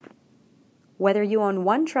Whether you own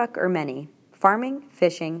one truck or many, farming,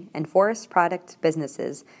 fishing, and forest product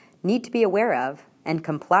businesses need to be aware of and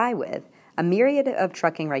comply with a myriad of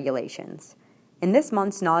trucking regulations. In this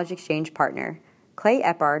month's Knowledge Exchange partner, Clay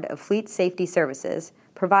Eppard of Fleet Safety Services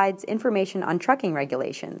provides information on trucking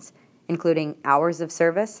regulations, including hours of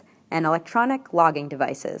service and electronic logging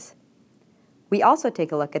devices. We also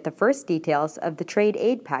take a look at the first details of the Trade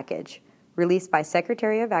Aid Package, released by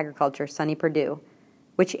Secretary of Agriculture Sonny Perdue,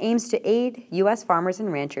 which aims to aid U.S. farmers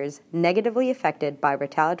and ranchers negatively affected by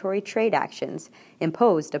retaliatory trade actions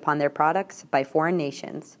imposed upon their products by foreign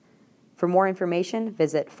nations. For more information,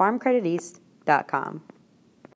 visit farmcrediteast.com.